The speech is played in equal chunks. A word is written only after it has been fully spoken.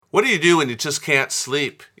What do you do when you just can't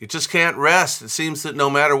sleep? You just can't rest. It seems that no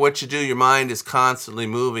matter what you do, your mind is constantly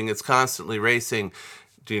moving. It's constantly racing.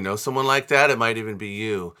 Do you know someone like that? It might even be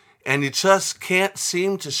you. And you just can't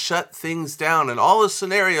seem to shut things down. And all the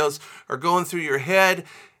scenarios are going through your head.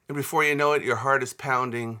 And before you know it, your heart is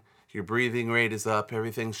pounding. Your breathing rate is up.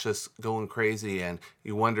 Everything's just going crazy. And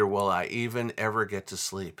you wonder, will I even ever get to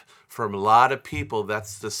sleep? For a lot of people,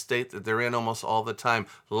 that's the state that they're in almost all the time.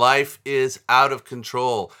 Life is out of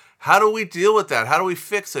control. How do we deal with that? How do we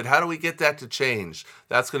fix it? How do we get that to change?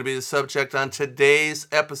 That's going to be the subject on today's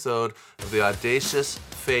episode of the Audacious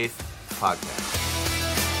Faith Podcast.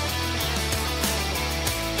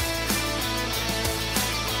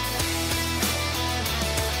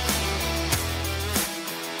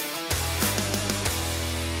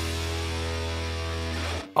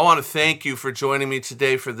 I want to thank you for joining me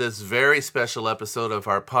today for this very special episode of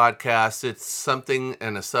our podcast. It's something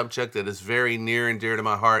and a subject that is very near and dear to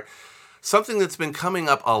my heart, something that's been coming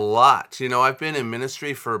up a lot. You know, I've been in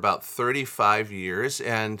ministry for about 35 years,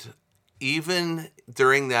 and even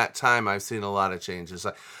during that time, I've seen a lot of changes.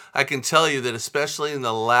 I can tell you that especially in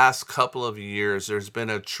the last couple of years, there's been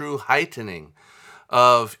a true heightening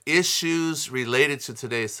of issues related to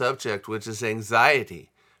today's subject, which is anxiety,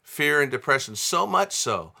 fear, and depression, so much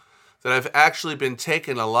so that I've actually been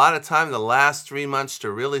taking a lot of time the last 3 months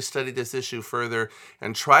to really study this issue further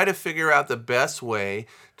and try to figure out the best way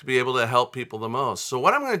to be able to help people the most. So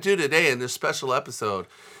what I'm going to do today in this special episode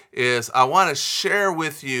is I want to share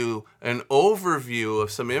with you an overview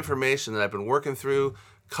of some information that I've been working through,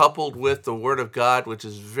 coupled with the Word of God, which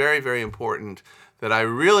is very, very important, that I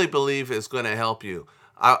really believe is going to help you.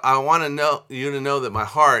 I want you to know that my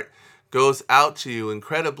heart goes out to you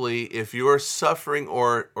incredibly if you're suffering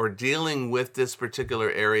or dealing with this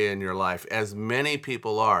particular area in your life, as many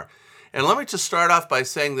people are. And let me just start off by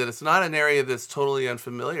saying that it's not an area that's totally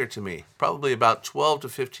unfamiliar to me. Probably about 12 to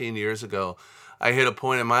 15 years ago, I hit a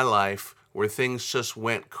point in my life where things just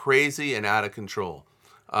went crazy and out of control.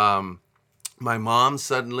 My mom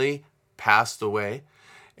suddenly passed away.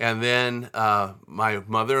 And then my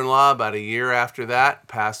mother-in-law, about a year after that,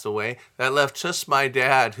 passed away. That left just my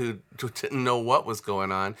dad, who didn't know what was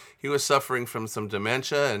going on. He was suffering from some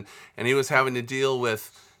dementia, and he was having to deal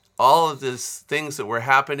with all of these things that were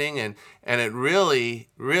happening, and it really,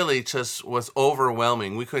 really just was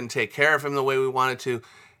overwhelming. We couldn't take care of him the way we wanted to.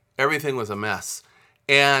 Everything was a mess.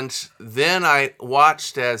 And then I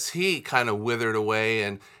watched as he kind of withered away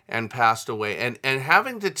and passed away. And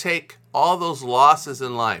having to take all those losses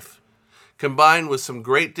in life, combined with some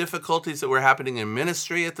great difficulties that were happening in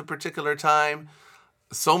ministry at the particular time,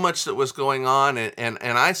 so much that was going on, and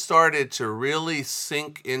I started to really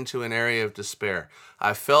sink into an area of despair.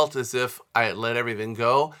 I felt as if I had let everything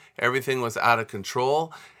go. Everything was out of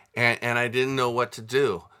control, and I didn't know what to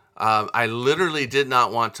do. I literally did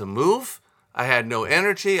not want to move. I had no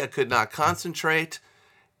energy. I could not concentrate.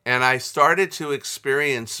 And I started to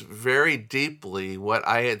experience very deeply what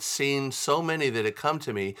I had seen so many that had come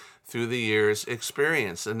to me through the years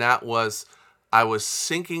experience. And that was, I was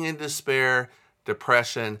sinking in despair,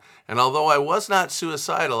 depression. And although I was not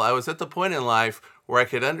suicidal, I was at the point in life where I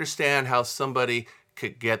could understand how somebody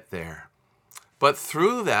could get there. But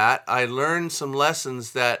through that, I learned some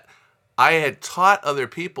lessons that I had taught other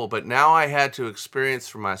people, but now I had to experience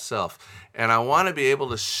for myself. And I want to be able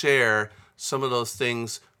to share some of those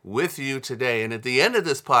things with you today. And at the end of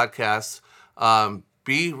this podcast,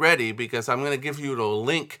 be ready, because I'm going to give you a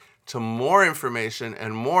link to more information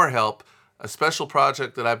and more help, a special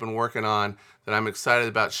project that I've been working on that I'm excited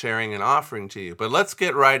about sharing and offering to you. But let's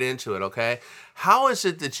get right into it, okay? How is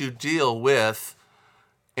it that you deal with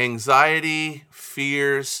anxiety,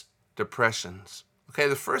 fears, depressions? Okay,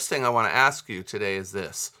 the first thing I want to ask you today is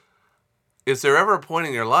this. Is there ever a point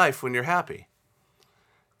in your life when you're happy?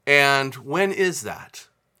 And when is that?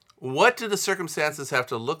 What do the circumstances have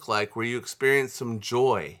to look like where you experience some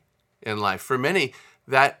joy in life? For many,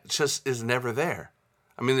 that just is never there.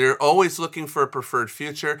 I mean, they're always looking for a preferred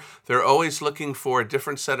future. They're always looking for a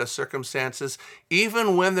different set of circumstances.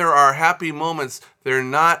 Even when there are happy moments, they're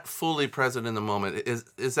not fully present in the moment.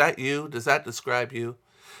 Is that you? Does that describe you?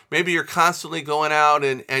 Maybe you're constantly going out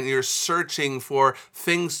and you're searching for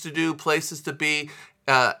things to do, places to be,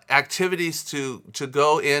 activities to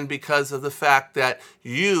go in, because of the fact that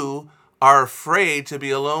you are afraid to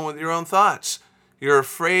be alone with your own thoughts. You're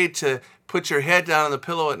afraid to put your head down on the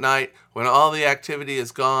pillow at night when all the activity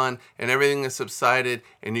is gone and everything has subsided,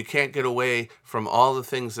 and you can't get away from all the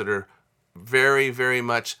things that are very, very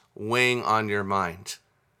much weighing on your mind.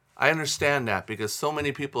 I understand that because so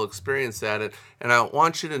many people experience that. And I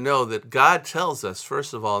want you to know that God tells us,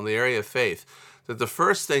 first of all, in the area of faith, that the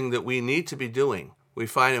first thing that we need to be doing, we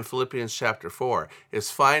find in Philippians chapter 4,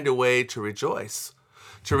 is find a way to rejoice.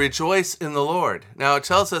 To rejoice in the Lord. Now, it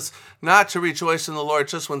tells us not to rejoice in the Lord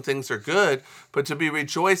just when things are good, but to be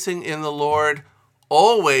rejoicing in the Lord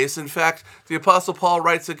always. In fact, the Apostle Paul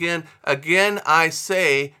writes again I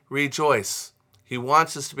say rejoice. He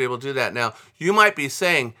wants us to be able to do that. Now, you might be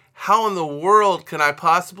saying, how in the world can I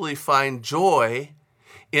possibly find joy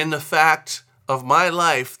in the fact of my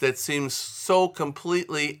life that seems so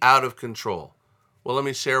completely out of control? Well, let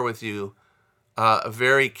me share with you a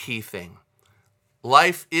very key thing.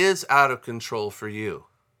 Life is out of control for you.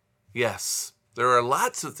 Yes, there are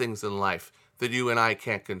lots of things in life that you and I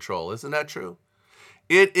can't control. Isn't that true?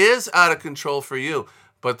 It is out of control for you.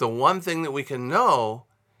 But the one thing that we can know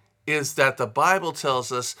is that the Bible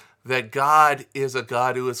tells us that God is a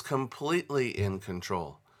God who is completely in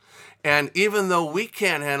control. And even though we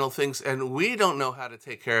can't handle things and we don't know how to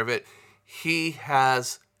take care of it, He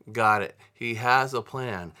has got it. He has a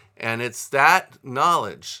plan. And it's that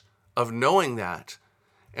knowledge of knowing that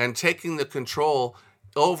and taking the control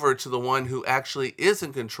over to the one who actually is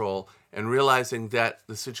in control and realizing that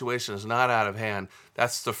the situation is not out of hand.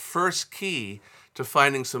 That's the first key to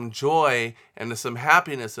finding some joy and to some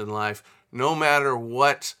happiness in life, no matter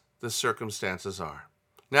what the circumstances are.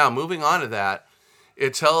 Now, moving on to that,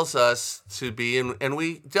 it tells us to be, and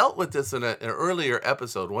we dealt with this in an earlier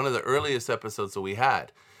episode, one of the earliest episodes that we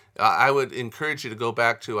had. I would encourage you to go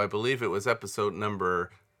back to, I believe it was episode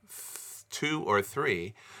number 2 or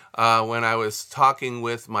 3, when I was talking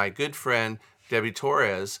with my good friend Debbie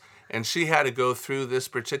Torres, and she had to go through this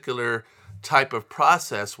particular type of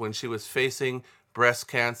process when she was facing breast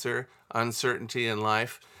cancer, uncertainty in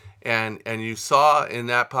life. And you saw in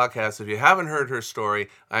that podcast, if you haven't heard her story,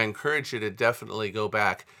 I encourage you to definitely go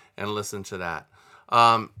back and listen to that.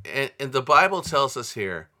 And the Bible tells us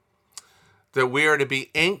here that we are to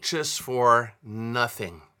be anxious for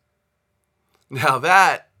nothing. Now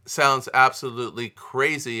that sounds absolutely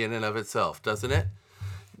crazy in and of itself, doesn't it?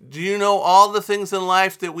 Do you know all the things in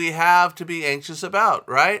life that we have to be anxious about,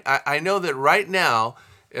 right? I know that right now,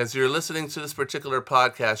 as you're listening to this particular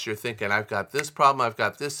podcast, you're thinking, I've got this problem, I've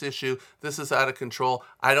got this issue, this is out of control.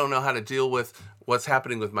 I don't know how to deal with what's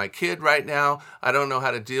happening with my kid right now. I don't know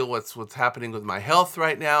how to deal with what's happening with my health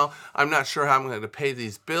right now. I'm not sure how I'm going to pay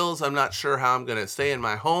these bills. I'm not sure how I'm going to stay in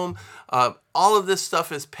my home. All of this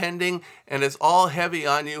stuff is pending and it's all heavy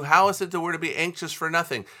on you. How is it that we're to be anxious for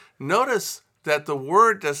nothing? Notice that the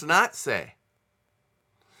word does not say.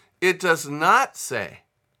 It does not say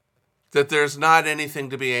that there's not anything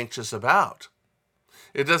to be anxious about.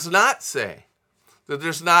 It does not say that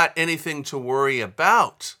there's not anything to worry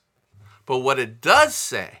about. But what it does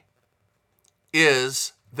say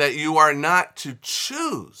is that you are not to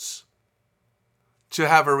choose to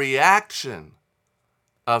have a reaction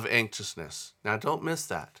of anxiousness. Now, don't miss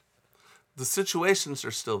that. The situations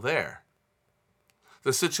are still there.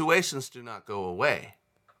 The situations do not go away.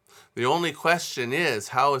 The only question is,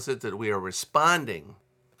 how is it that we are responding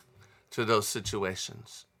to those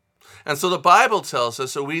situations? And so the Bible tells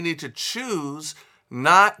us that we need to choose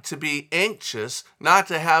not to be anxious, not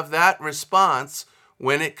to have that response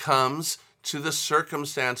when it comes to the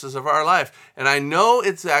circumstances of our life. And I know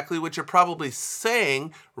exactly what you're probably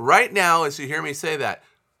saying right now as you hear me say that.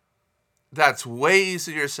 That's way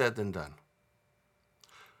easier said than done.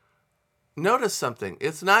 Notice something.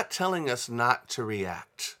 It's not telling us not to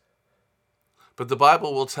react, but the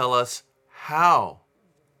Bible will tell us how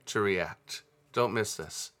to react. Don't miss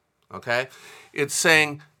this, okay? It's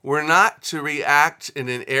saying we're not to react in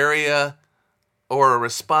an area or a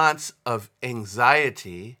response of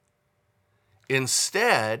anxiety.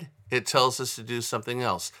 Instead, it tells us to do something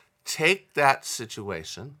else. Take that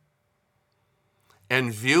situation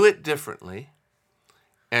and view it differently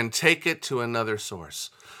and take it to another source.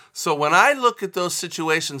 So when I look at those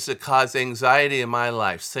situations that cause anxiety in my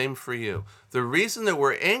life, same for you. The reason that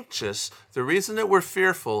we're anxious, the reason that we're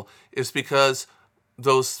fearful is because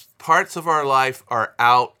those parts of our life are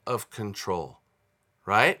out of control,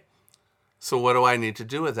 right? So what do I need to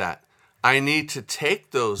do with that? I need to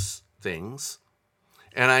take those things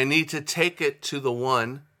and I need to take it to the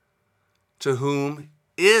one to whom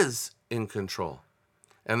is in control.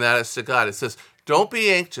 And that is to God. It says, don't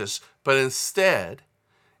be anxious, but instead,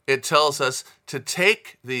 it tells us to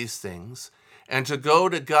take these things and to go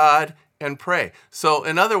to God and pray. So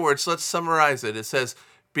in other words, let's summarize it. It says,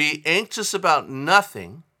 be anxious about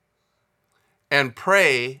nothing and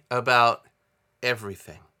pray about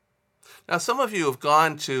everything. Now, some of you have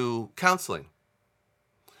gone to counseling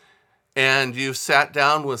and you've sat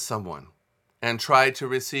down with someone and try to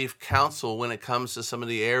receive counsel when it comes to some of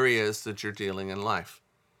the areas that you're dealing in life.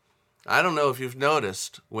 I don't know if you've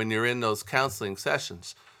noticed when you're in those counseling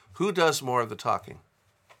sessions, who does more of the talking?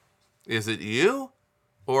 Is it you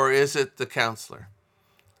or is it the counselor?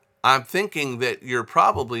 I'm thinking that you're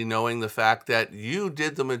probably knowing the fact that you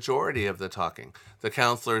did the majority of the talking. The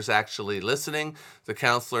counselor is actually listening. The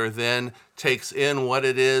counselor then takes in what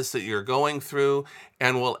it is that you're going through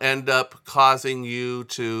and will end up causing you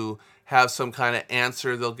to have some kind of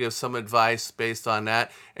answer. They'll give some advice based on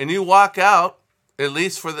that. And you walk out, at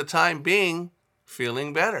least for the time being,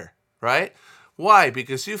 feeling better, right? Why?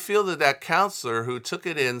 Because you feel that that counselor who took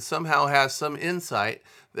it in somehow has some insight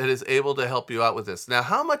that is able to help you out with this. Now,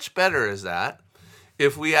 how much better is that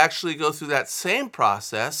if we actually go through that same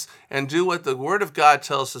process and do what the Word of God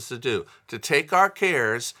tells us to do, to take our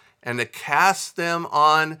cares and to cast them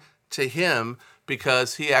on to Him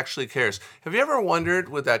because He actually cares. Have you ever wondered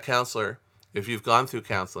with that counselor, if you've gone through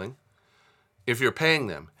counseling, if you're paying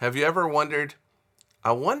them, have you ever wondered,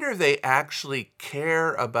 I wonder if they actually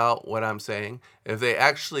care about what I'm saying, if they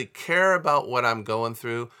actually care about what I'm going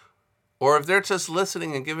through, or if they're just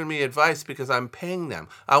listening and giving me advice because I'm paying them.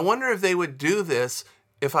 I wonder if they would do this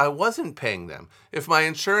if I wasn't paying them, if my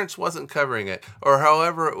insurance wasn't covering it, or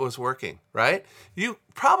however it was working, right? You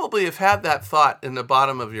probably have had that thought in the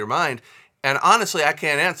bottom of your mind. And honestly, I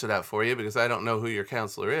can't answer that for you because I don't know who your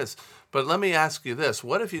counselor is. But let me ask you this.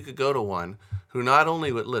 What if you could go to one who not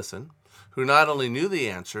only would listen, who not only knew the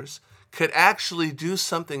answers, could actually do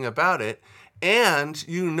something about it, and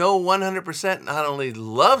you know 100% not only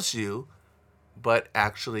loves you, but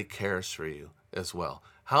actually cares for you as well?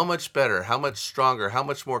 How much better, how much stronger, how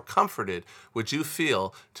much more comforted would you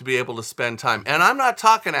feel to be able to spend time? And I'm not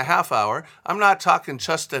talking a half hour. I'm not talking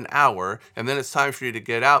just an hour, and then it's time for you to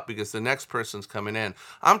get out because the next person's coming in.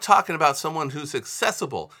 I'm talking about someone who's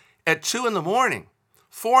accessible at 2 a.m,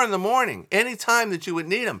 4 a.m, any time that you would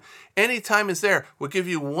need them. Any time is there. Will give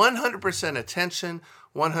you 100% attention,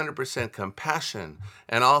 100% compassion,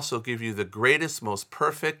 and also give you the greatest, most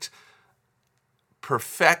perfect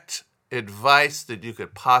advice that you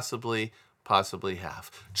could possibly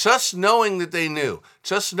have. Just knowing that they knew,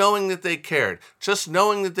 just knowing that they cared, just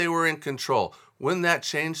knowing that they were in control, wouldn't that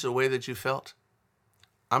change the way that you felt?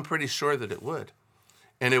 I'm pretty sure that it would.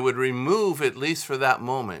 And it would remove, at least for that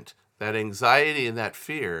moment, that anxiety and that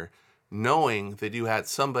fear, knowing that you had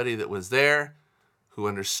somebody that was there, who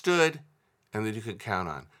understood, and that you could count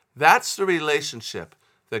on. That's the relationship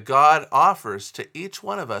that God offers to each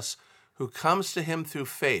one of us who comes to Him through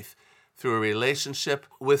faith, through a relationship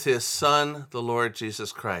with His Son, the Lord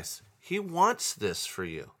Jesus Christ. He wants this for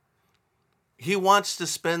you. He wants to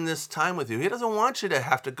spend this time with you. He doesn't want you to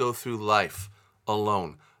have to go through life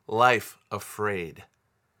alone, life afraid.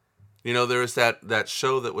 You know, there was that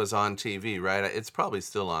show that was on TV, right? It's probably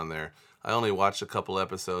still on there. I only watched a couple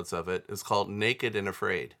episodes of it. It's called Naked and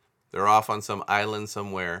Afraid. They're off on some island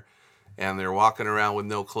somewhere, and they're walking around with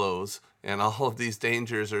no clothes, and all of these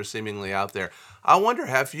dangers are seemingly out there. I wonder,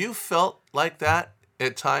 have you felt like that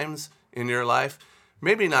at times in your life?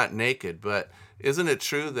 Maybe not naked, but isn't it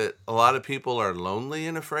true that a lot of people are lonely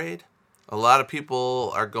and afraid? A lot of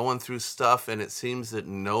people are going through stuff, and it seems that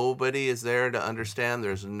nobody is there to understand.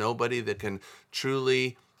 There's nobody that can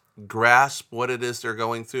truly grasp what it is they're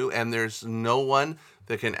going through, and there's no one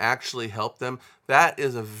that can actually help them. That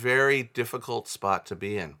is a very difficult spot to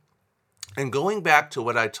be in. And going back to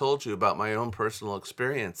what I told you about my own personal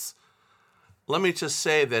experience, let me just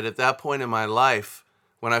say that at that point in my life,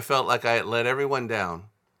 when I felt like I had let everyone down,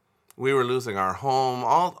 we were losing our home,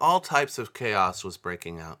 all types of chaos was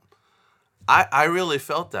breaking out. I really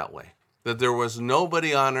felt that way, that there was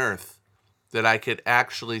nobody on earth that I could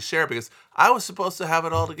actually share because I was supposed to have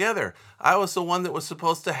it all together. I was the one that was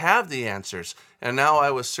supposed to have the answers, and now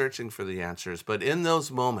I was searching for the answers. But in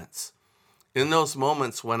those moments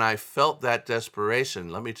when I felt that desperation,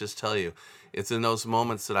 let me just tell you, it's in those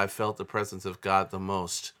moments that I felt the presence of God the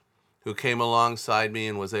most, who came alongside me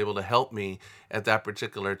and was able to help me at that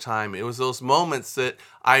particular time. It was those moments that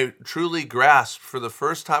I truly grasped for the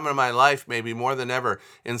first time in my life, maybe more than ever,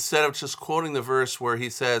 instead of just quoting the verse where He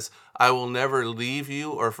says, I will never leave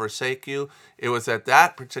you or forsake you. It was at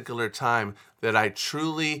that particular time that I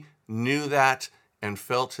truly knew that and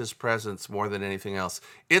felt His presence more than anything else.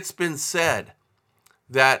 It's been said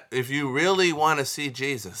that if you really want to see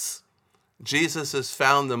Jesus, Jesus is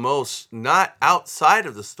found the most, not outside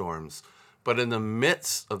of the storms, but in the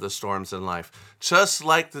midst of the storms in life. Just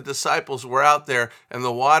like the disciples were out there and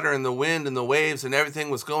the water and the wind and the waves and everything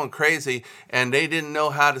was going crazy and they didn't know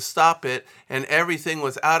how to stop it and everything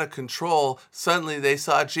was out of control, suddenly they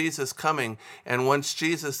saw Jesus coming. And once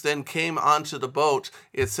Jesus then came onto the boat,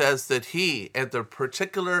 it says that he, at the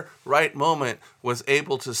particular right moment, was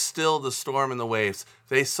able to still the storm and the waves.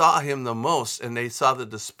 They saw him the most, and they saw the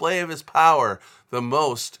display of his power the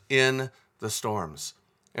most in the storms.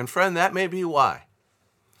 And friend, that may be why.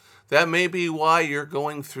 That may be why you're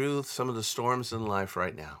going through some of the storms in life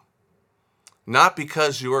right now. Not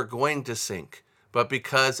because you are going to sink, but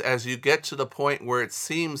because as you get to the point where it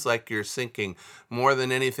seems like you're sinking more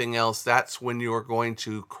than anything else, that's when you are going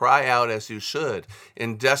to cry out as you should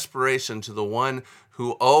in desperation to the one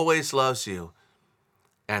who always loves you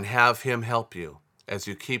and have him help you as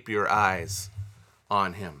you keep your eyes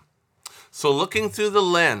on him. So looking through the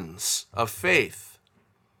lens of faith,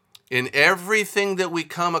 in everything that we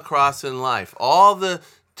come across in life, all the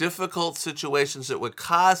difficult situations that would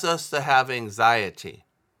cause us to have anxiety,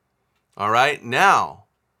 all right, now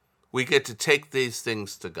we get to take these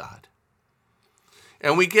things to God.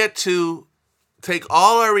 And we get to take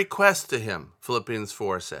all our requests to him, Philippians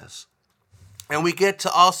 4 says. And we get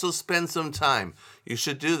to also spend some time, you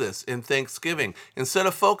should do this, in thanksgiving. Instead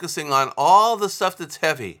of focusing on all the stuff that's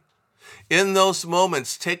heavy, in those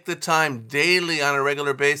moments, take the time daily on a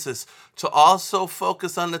regular basis to also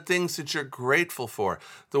focus on the things that you're grateful for,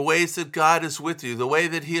 the ways that God is with you, the way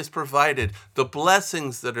that he has provided, the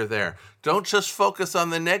blessings that are there. Don't just focus on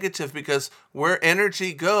the negative, because where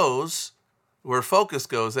energy goes, where focus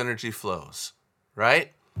goes, energy flows,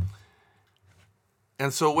 right?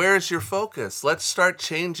 And so where is your focus? Let's start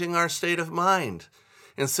changing our state of mind.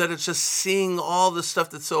 Instead of just seeing all the stuff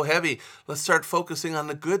that's so heavy, let's start focusing on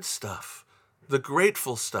the good stuff, the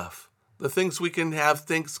grateful stuff, the things we can have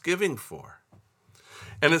thanksgiving for.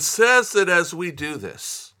 And it says that as we do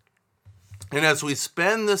this, and as we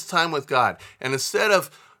spend this time with God, and instead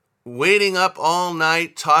of waiting up all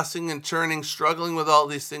night, tossing and turning, struggling with all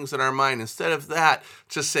these things in our mind, instead of that,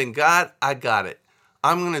 just saying, God, I got it.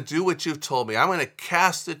 I'm going to do what you've told me. I'm going to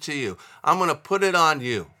cast it to you. I'm going to put it on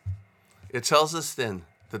you. It tells us then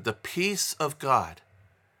that the peace of God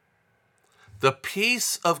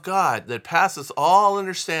that passes all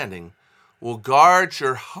understanding will guard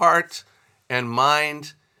your heart and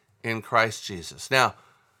mind in Christ Jesus. Now,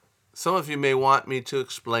 some of you may want me to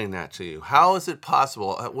explain that to you. How is it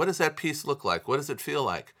possible? What does that peace look like? What does it feel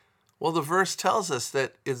like? Well, the verse tells us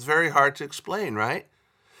that it's very hard to explain, right?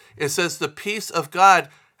 It says the peace of God.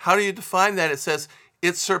 How do you define that? It says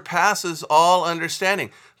it surpasses all understanding.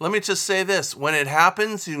 Let me just say this. When it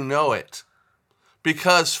happens, you know it.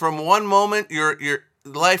 Because from one moment, your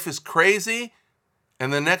life is crazy,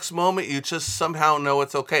 and the next moment, you just somehow know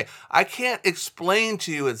it's okay. I can't explain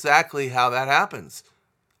to you exactly how that happens.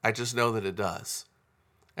 I just know that it does.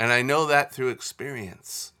 And I know that through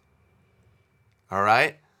experience. All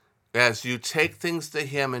right? As you take things to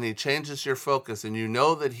him and he changes your focus and you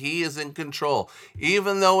know that he is in control,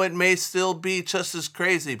 even though it may still be just as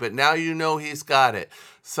crazy, but now you know he's got it.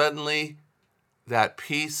 Suddenly, that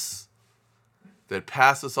peace that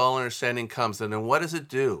passes all understanding comes. And then what does it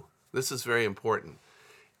do? This is very important.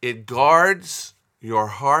 It guards your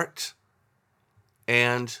heart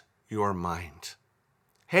and your mind.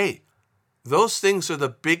 Hey, those things are the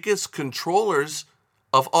biggest controllers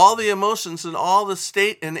of all the emotions and all the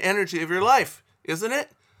state and energy of your life, isn't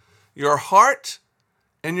it? Your heart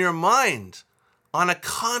and your mind on a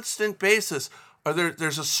constant basis,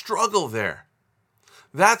 there's a struggle there.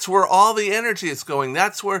 That's where all the energy is going.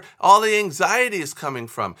 That's where all the anxiety is coming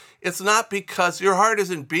from. It's not because your heart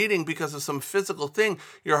isn't beating because of some physical thing.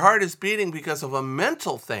 Your heart is beating because of a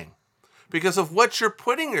mental thing, because of what you're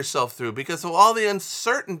putting yourself through, because of all the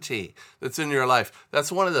uncertainty that's in your life.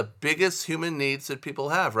 That's one of the biggest human needs that people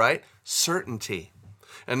have, right? Certainty.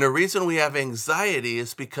 And the reason we have anxiety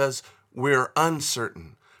is because we're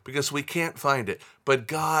uncertain, because we can't find it. But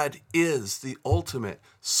God is the ultimate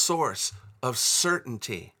source of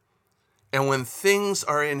certainty. And when things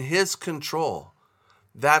are in his control,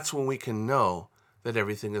 that's when we can know that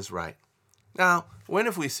everything is right. Now, when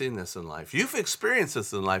have we seen this in life? You've experienced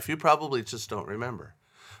this in life. You probably just don't remember.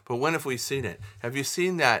 But when have we seen it? Have you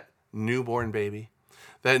seen that newborn baby?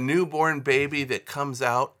 That newborn baby that comes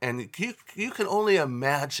out, and you can only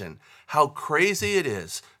imagine how crazy it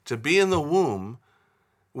is to be in the womb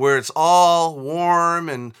where it's all warm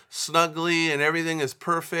and snuggly and everything is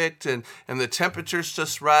perfect and the temperature's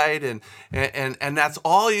just right and that's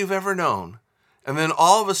all you've ever known. And then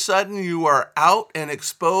all of a sudden you are out and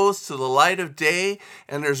exposed to the light of day,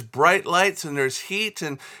 and there's bright lights and there's heat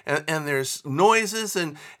and there's noises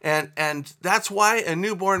and that's why a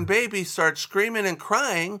newborn baby starts screaming and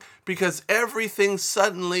crying, because everything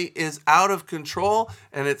suddenly is out of control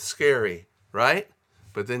and it's scary, right?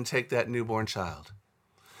 But then take that newborn child.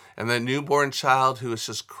 And that newborn child who is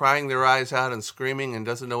just crying their eyes out and screaming and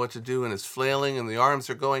doesn't know what to do and is flailing and the arms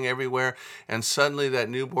are going everywhere. And suddenly that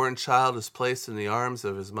newborn child is placed in the arms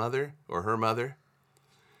of his mother or her mother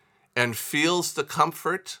and feels the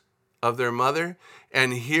comfort of their mother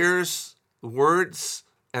and hears words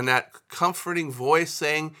and that comforting voice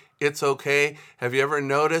saying, "It's okay." Have you ever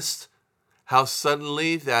noticed how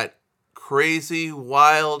suddenly that crazy,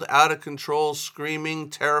 wild, out of control, screaming,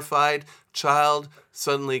 terrified child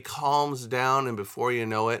suddenly calms down, and before you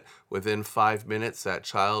know it, within 5 minutes, that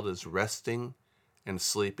child is resting and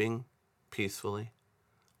sleeping peacefully?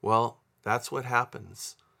 Well, that's what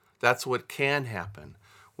happens. That's what can happen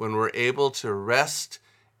when we're able to rest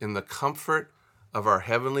in the comfort of our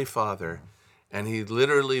Heavenly Father, and He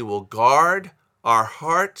literally will guard our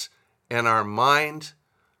heart and our mind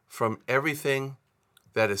from everything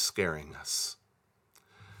that is scaring us.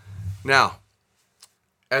 Now,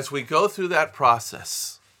 as we go through that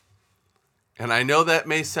process, and I know that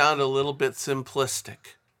may sound a little bit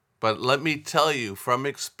simplistic, but let me tell you from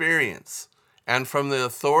experience and from the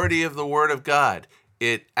authority of the Word of God,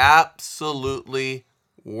 it absolutely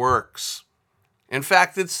works. In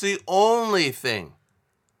fact, it's the only thing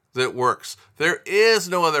that works. There is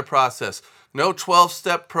no other process. No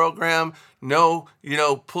 12-step program, no,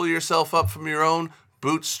 pull yourself up from your own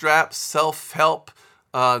bootstraps, self-help,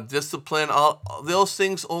 discipline. All those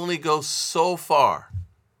things only go so far.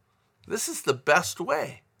 This is the best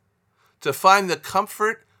way to find the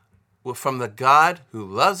comfort from the God who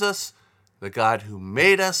loves us, the God who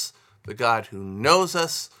made us, the God who knows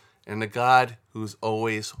us, and the God who's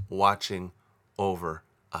always watching over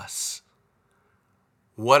us.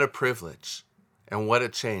 What a privilege and what a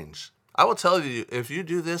change. I will tell you, if you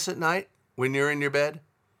do this at night when you're in your bed,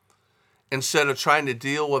 instead of trying to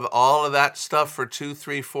deal with all of that stuff for 2,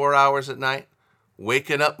 3, 4 hours at night,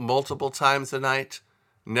 waking up multiple times a night,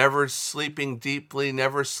 never sleeping deeply,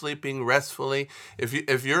 never sleeping restfully,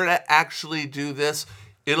 if you're to actually do this,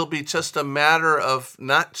 it'll be just a matter of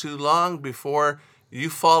not too long before you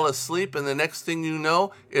fall asleep, and the next thing you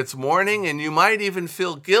know, it's morning, and you might even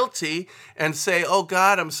feel guilty and say, "Oh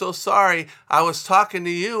God, I'm so sorry. I was talking to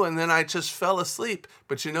you and then I just fell asleep."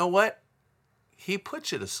 But you know what? He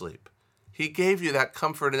put you to sleep. He gave you that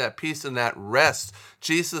comfort and that peace and that rest.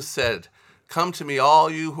 Jesus said, "Come to me, all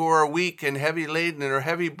you who are weak and heavy laden and are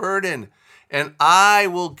heavy burdened, and I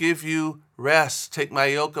will give you rest. Take my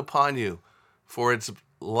yoke upon you, for it's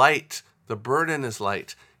light. The burden is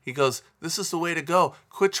light." He goes, this is the way to go.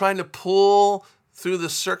 Quit trying to pull through the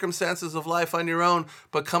circumstances of life on your own,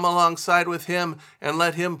 but come alongside with Him and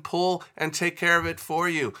let Him pull and take care of it for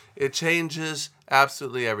you. It changes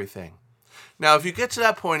absolutely everything. Now, if you get to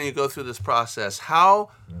that point and you go through this process, how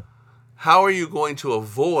are you going to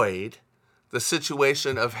avoid the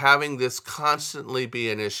situation of having this constantly be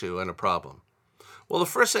an issue and a problem? Well, the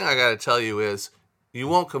first thing I got to tell you is you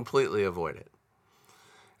won't completely avoid it.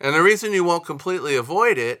 And the reason you won't completely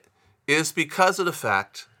avoid it is because of the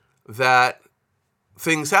fact that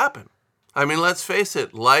things happen. I mean, let's face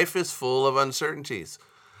it, life is full of uncertainties.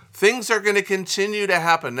 Things are going to continue to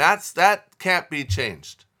happen. That can't be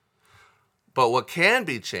changed. But what can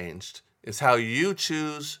be changed is how you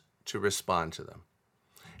choose to respond to them.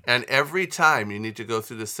 And every time you need to go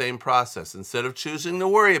through the same process. Instead of choosing to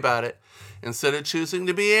worry about it, instead of choosing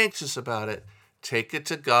to be anxious about it, take it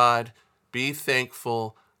to God, be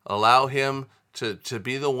thankful, allow Him to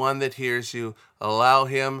be the one that hears you, allow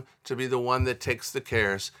Him to be the one that takes the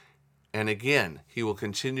cares. And again, He will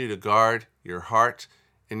continue to guard your heart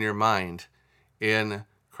and your mind in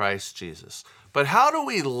Christ Jesus. But how do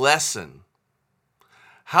we lessen?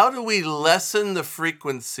 How do we lessen the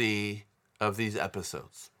frequency of these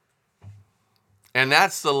episodes? And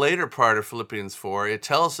that's the later part of Philippians 4. It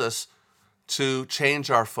tells us to change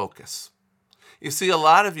our focus. You see, a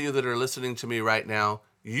lot of you that are listening to me right now,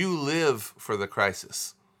 you live for the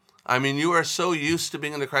crisis. I mean, you are so used to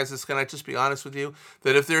being in the crisis, can I just be honest with you,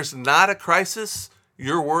 that if there's not a crisis,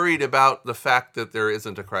 you're worried about the fact that there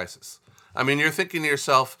isn't a crisis. I mean, you're thinking to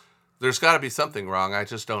yourself, there's got to be something wrong, I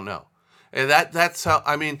just don't know. And that's how,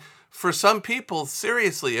 I mean, for some people,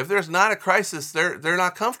 seriously, if there's not a crisis, they're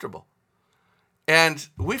not comfortable. And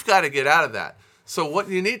we've got to get out of that. So what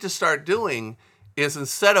you need to start doing is,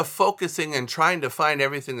 instead of focusing and trying to find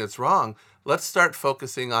everything that's wrong, let's start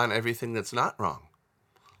focusing on everything that's not wrong.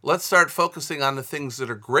 Let's start focusing on the things that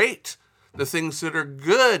are great, the things that are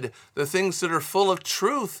good, the things that are full of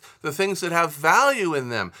truth, the things that have value in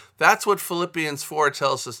them. That's what Philippians 4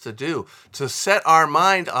 tells us to do, to set our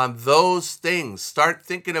mind on those things. Start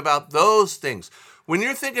thinking about those things. When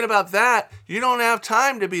you're thinking about that, you don't have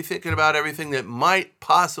time to be thinking about everything that might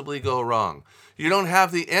possibly go wrong. You don't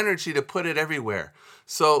have the energy to put it everywhere.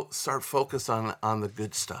 So start focusing on the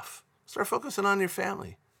good stuff. Start focusing on your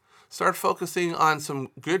family. Start focusing on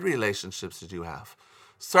some good relationships that you have.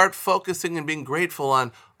 Start focusing and being grateful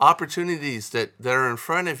on opportunities that are in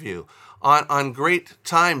front of you, on great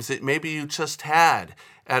times that maybe you just had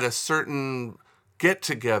at a certain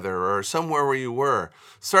get-together or somewhere where you were.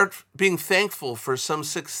 Start being thankful for some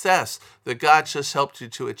success that God just helped you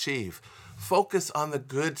to achieve. Focus on the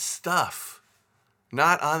good stuff,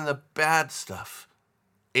 not on the bad stuff.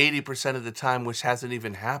 80% of the time, which hasn't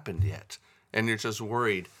even happened yet, and you're just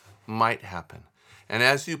worried might happen. And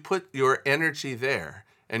as you put your energy there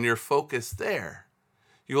and your focus there,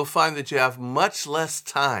 you will find that you have much less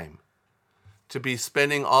time to be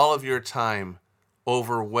spending all of your time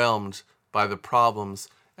overwhelmed by the problems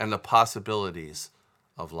and the possibilities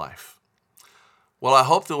of life. Well, I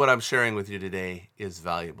hope that what I'm sharing with you today is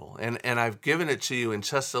valuable. And I've given it to you in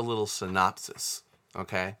just a little synopsis,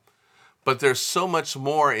 okay? But there's so much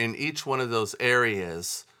more in each one of those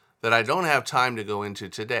areas that I don't have time to go into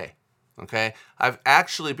today, okay? I've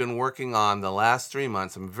actually been working on the last 3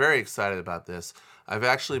 months. I'm very excited about this. I've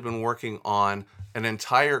actually been working on an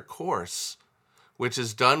entire course which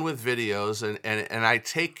is done with videos, and I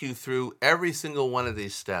take you through every single one of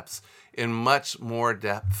these steps in much more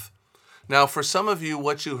depth. Now, for some of you,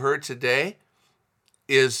 what you heard today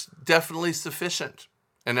is definitely sufficient,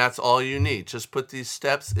 and that's all you need. Just put these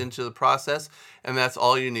steps into the process, and that's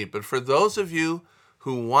all you need. But for those of you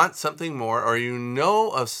who want something more, or you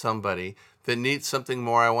know of somebody that needs something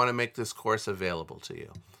more, I want to make this course available to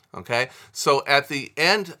you. Okay? So at the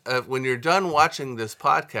end, when you're done watching this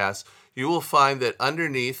podcast, you will find that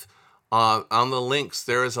underneath on the links,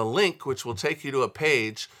 there is a link which will take you to a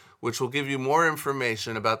page which will give you more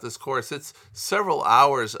information about this course. It's several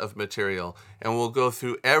hours of material, and we'll go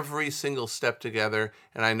through every single step together,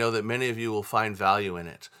 and I know that many of you will find value in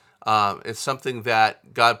it. It's something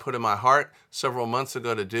that God put in my heart several months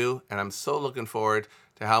ago to do, and I'm so looking forward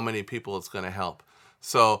to how many people it's going to help.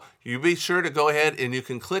 So you be sure to go ahead and you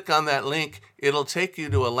can click on that link. It'll take you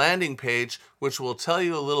to a landing page which will tell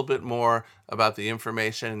you a little bit more about the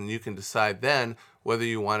information, and you can decide then whether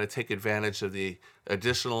you want to take advantage of the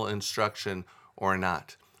additional instruction or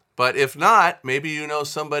not. But if not, maybe you know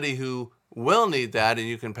somebody who will need that and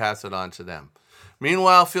you can pass it on to them.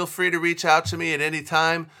 Meanwhile, feel free to reach out to me at any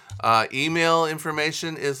time. Email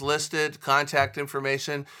information is listed, contact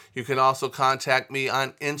information. You can also contact me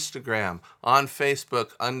on Instagram, on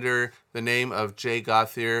Facebook under the name of Jay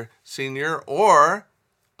Gauthier Sr. or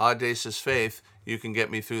Audacious Faith. You can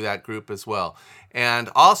get me through that group as well. And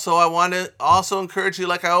also, I want to also encourage you,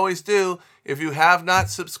 like I always do, if you have not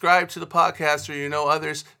subscribed to the podcast or you know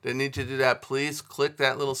others that need to do that, please click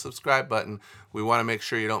that little subscribe button. We want to make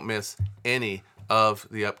sure you don't miss any of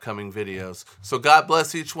the upcoming videos. So God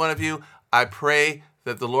bless each one of you. I pray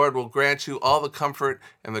that the Lord will grant you all the comfort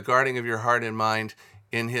and the guarding of your heart and mind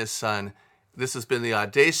in His Son. This has been the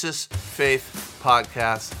Audacious Faith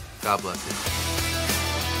Podcast. God bless you.